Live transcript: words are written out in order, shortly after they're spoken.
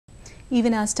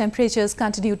Even as temperatures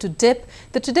continued to dip,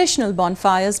 the traditional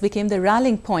bonfires became the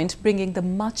rallying point, bringing the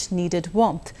much-needed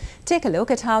warmth. Take a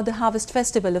look at how the harvest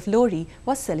festival of Lohri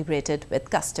was celebrated with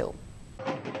gusto.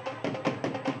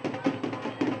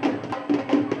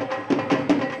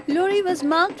 Lohri was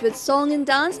marked with song and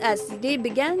dance as the day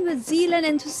began with zeal and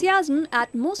enthusiasm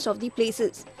at most of the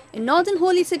places. In northern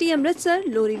holy city Amritsar,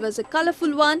 Lohri was a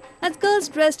colourful one as girls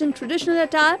dressed in traditional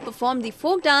attire performed the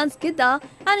folk dance Gidda,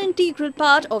 an integral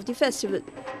part of the festival.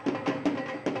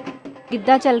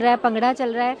 Giddha चल रहा है, पंगड़ा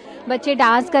चल रहा है, बच्चे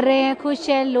dance कर रहे हैं, खुश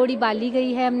हैं, लोहड़ी बाली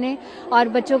गई है हमने और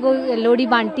बच्चों को लोहड़ी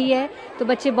बांटी है, तो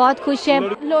बच्चे बहुत खुश हैं।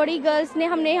 लोहड़ी गर्ल्स ने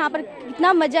हमने यहाँ पर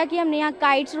कितना मजा किया, हमने यहाँ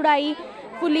काइट्स उड़ाई,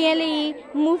 फुलियाँ ली,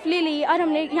 मूंगफली ली और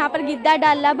हमने यहाँ पर गिद्दा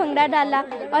डाला, भंगड़ा डाला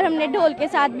और हमने ढोल के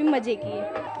साथ भी मजे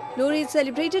किए। Lohri is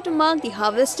celebrated to mark the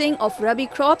harvesting of rabi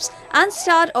crops and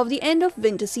start of the end of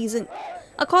winter season.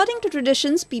 According to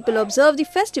traditions, people observe the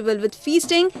festival with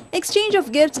feasting, exchange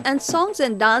of gifts and songs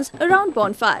and dance around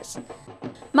bonfires.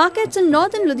 Markets in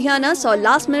northern Ludhiana saw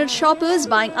last-minute shoppers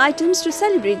buying items to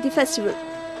celebrate the festival.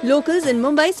 Locals in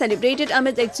Mumbai celebrated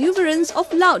amid exuberance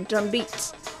of loud drum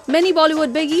beats. Many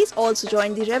Bollywood biggies also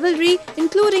joined the revelry,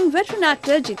 including veteran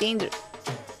actor Jitendra.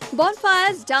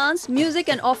 Bonfires, dance, music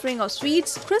and offering of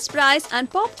sweets, crisp rice and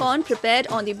popcorn prepared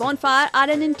on the bonfire are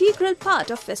an integral part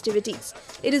of festivities.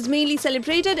 It is mainly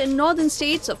celebrated in northern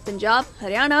states of Punjab,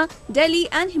 Haryana, Delhi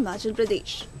and Himachal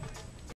Pradesh.